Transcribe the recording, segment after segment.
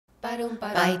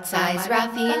Bite-sized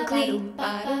Rafi and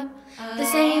Klee. The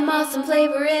same awesome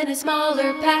flavor in a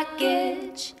smaller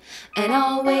package. And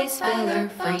always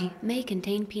filler-free. May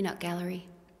contain peanut gallery.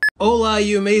 Hola,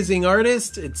 you amazing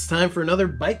artist. It's time for another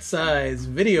bite-sized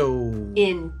video.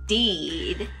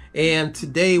 Indeed. And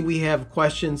today we have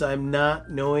questions. I'm not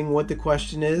knowing what the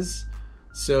question is.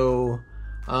 So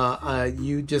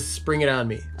you just spring it on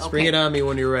me. Okay. Spring it on me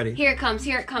when you're ready. Here it comes,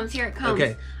 here it comes, here it comes.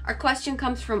 Okay. Our question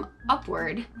comes from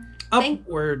Upward.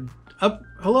 Upward.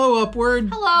 Hello, Upward.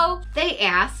 Hello. They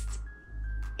asked,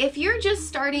 if you're just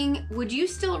starting, would you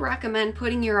still recommend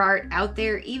putting your art out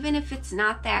there even if it's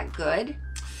not that good?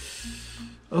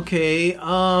 Okay,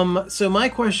 so my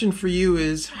question for you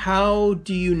is, how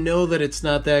do you know that it's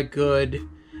not that good?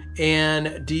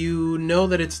 And do you know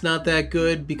that it's not that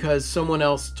good because someone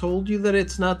else told you that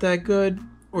it's not that good?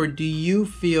 Or do you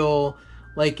feel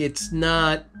like it's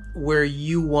not where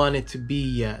you want it to be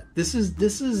yet? This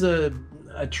is a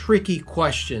tricky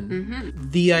question. Mm-hmm.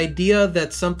 The idea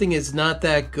that something is not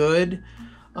that good,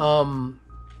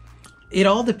 it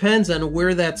all depends on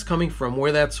where that's coming from,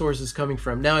 where that source is coming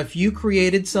from. Now, if you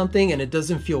created something and it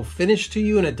doesn't feel finished to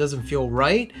you and it doesn't feel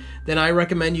right, then I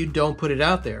recommend you don't put it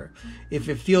out there. If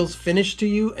it feels finished to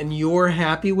you and you're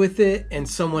happy with it and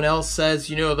someone else says,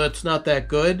 you know, that's not that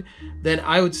good, then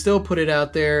I would still put it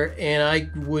out there and I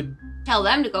would... Tell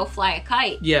them to go fly a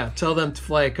kite. Yeah, tell them to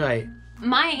fly a kite.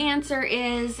 My answer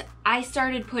is I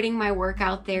started putting my work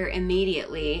out there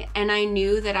immediately, and I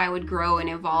knew that I would grow and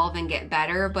evolve and get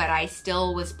better, but I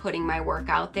still was putting my work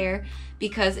out there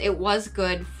because it was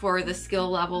good for the skill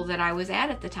level that I was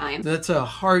at the time. That's a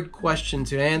hard question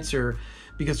to answer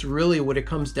because really what it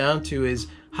comes down to is,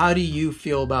 how do you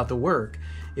feel about the work?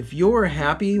 If you're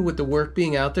happy with the work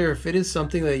being out there, if it is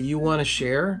something that you want to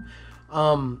share,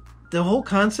 the whole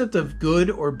concept of good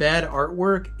or bad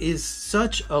artwork is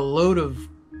such a load of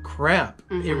crap.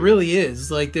 Mm-hmm. It really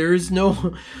is. Like, there is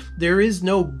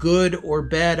no good or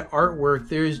bad artwork.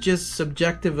 There is just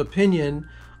subjective opinion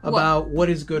about what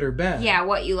is good or bad. Yeah,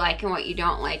 what you like and what you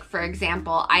don't like. For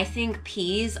example, I think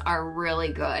peas are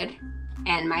really good,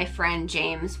 and my friend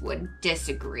James would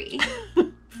disagree.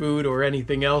 Food or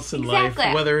anything else in life,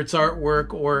 whether it's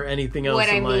artwork or anything else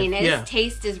in life. What I mean is,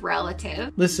 taste is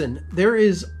relative. Listen, there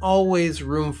is always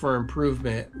room for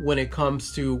improvement when it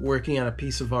comes to working on a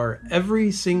piece of art.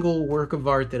 Every single work of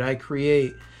art that I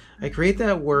create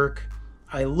that work,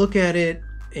 I look at it,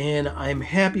 and I'm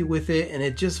happy with it, and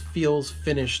it just feels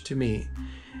finished to me.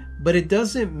 But it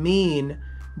doesn't mean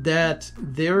that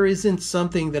there isn't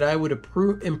something that I would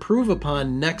improve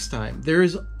upon next time. There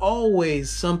is always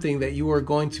something that you are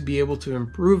going to be able to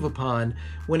improve upon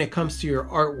when it comes to your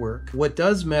artwork. What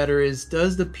does matter is,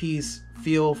 does the piece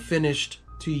feel finished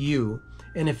to you?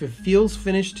 And if it feels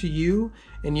finished to you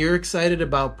and you're excited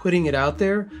about putting it out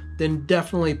there, then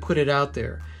definitely put it out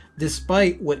there.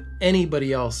 Despite what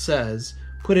anybody else says,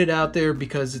 put it out there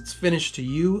because it's finished to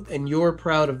you and you're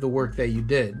proud of the work that you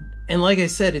did. And like I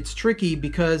said, it's tricky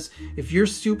because if you're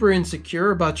super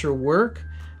insecure about your work,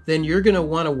 then you're going to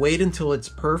want to wait until it's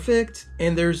perfect.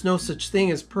 And there's no such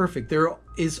thing as perfect. There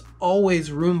is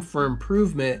always room for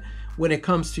improvement when it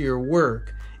comes to your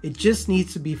work. It just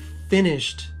needs to be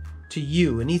finished to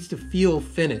you. It needs to feel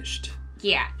finished.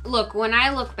 Yeah. Look, when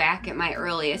I look back at my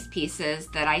earliest pieces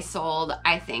that I sold,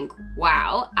 I think,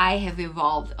 wow, I have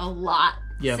evolved a lot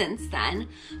since then.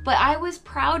 But I was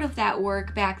proud of that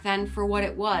work back then for what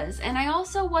it was. And I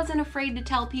also wasn't afraid to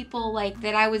tell people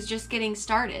that I was just getting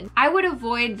started. I would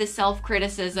avoid the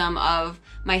self-criticism of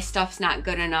my stuff's not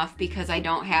good enough because I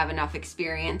don't have enough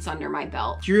experience under my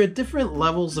belt. You're at different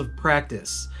levels of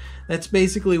practice. That's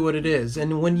basically what it is.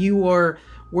 And when you are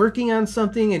working on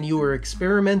something and you are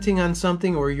experimenting on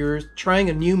something, or you're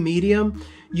trying a new medium,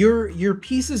 your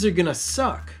pieces are gonna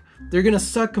suck. They're gonna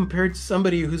suck compared to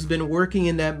somebody who's been working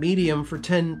in that medium for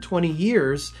 10, 20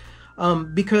 years,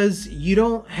 because you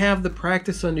don't have the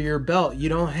practice under your belt. You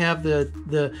don't have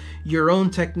your own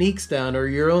techniques down, or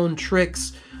your own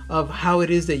tricks of how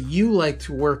it is that you like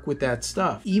to work with that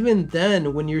stuff. Even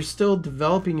then, when you're still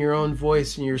developing your own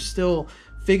voice and you're still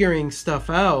figuring stuff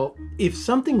out, if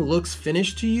something looks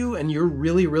finished to you and you're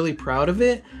really, really proud of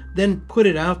it, then put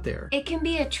it out there. It can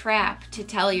be a trap to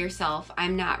tell yourself,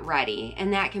 I'm not ready,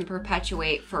 and that can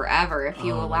perpetuate forever if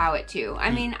you allow it to. I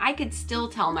mean, I could still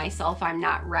tell myself I'm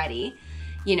not ready,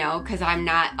 you know, because I'm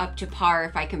not up to par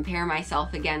if I compare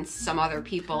myself against some other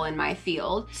people in my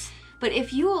field. But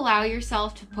if you allow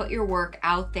yourself to put your work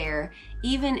out there,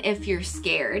 even if you're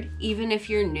scared, even if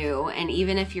you're new, and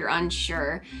even if you're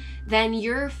unsure, then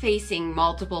you're facing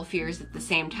multiple fears at the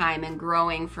same time and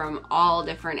growing from all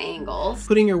different angles.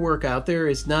 Putting your work out there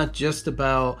is not just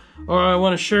about, oh, I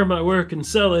want to share my work and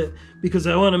sell it because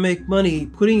I want to make money.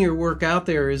 Putting your work out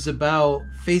there is about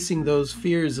facing those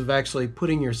fears of actually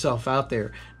putting yourself out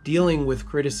there, dealing with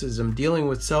criticism, dealing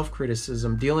with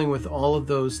self-criticism, dealing with all of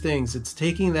those things. It's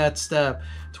taking that step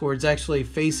towards actually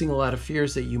facing a lot of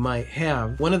fears that you might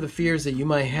have. One of the fears that you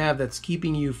might have that's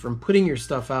keeping you from putting your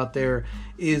stuff out there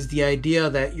is the idea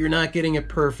that you're not getting it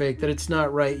perfect, that it's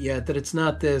not right yet, that it's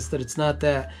not this, that it's not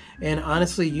that. And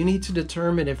honestly, you need to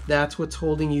determine if that's what's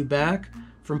holding you back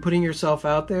from putting yourself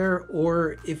out there,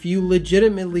 or if you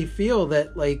legitimately feel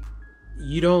that like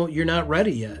you're not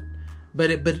ready yet.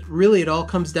 But really, it all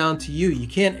comes down to you. You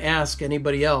can't ask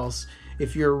anybody else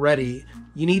if you're ready.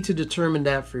 You need to determine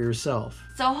that for yourself.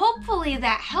 So hopefully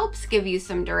that helps give you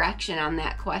some direction on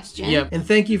that question. Yep. And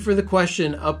thank you for the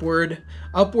question. Upward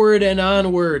and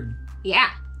onward. Yeah.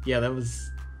 Yeah, that was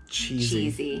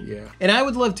cheesy. Yeah. And I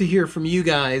would love to hear from you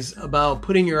guys about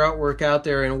putting your artwork out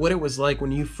there and what it was like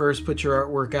when you first put your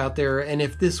artwork out there, and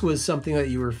if this was something that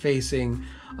you were facing.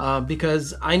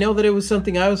 Because I know that it was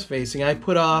something I was facing. I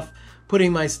put off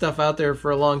putting my stuff out there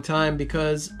for a long time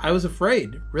because I was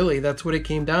afraid. Really, that's what it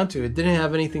came down to. It didn't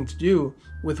have anything to do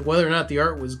with whether or not the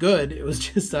art was good. It was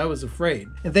just I was afraid.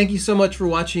 And thank you so much for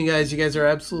watching, you guys. You guys are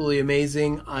absolutely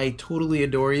amazing. I totally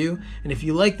adore you. And if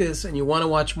you like this and you want to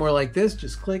watch more like this,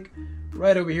 just click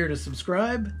right over here to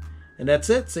subscribe. And that's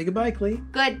it. Say goodbye, Klee.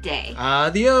 Good day.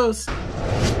 Adios.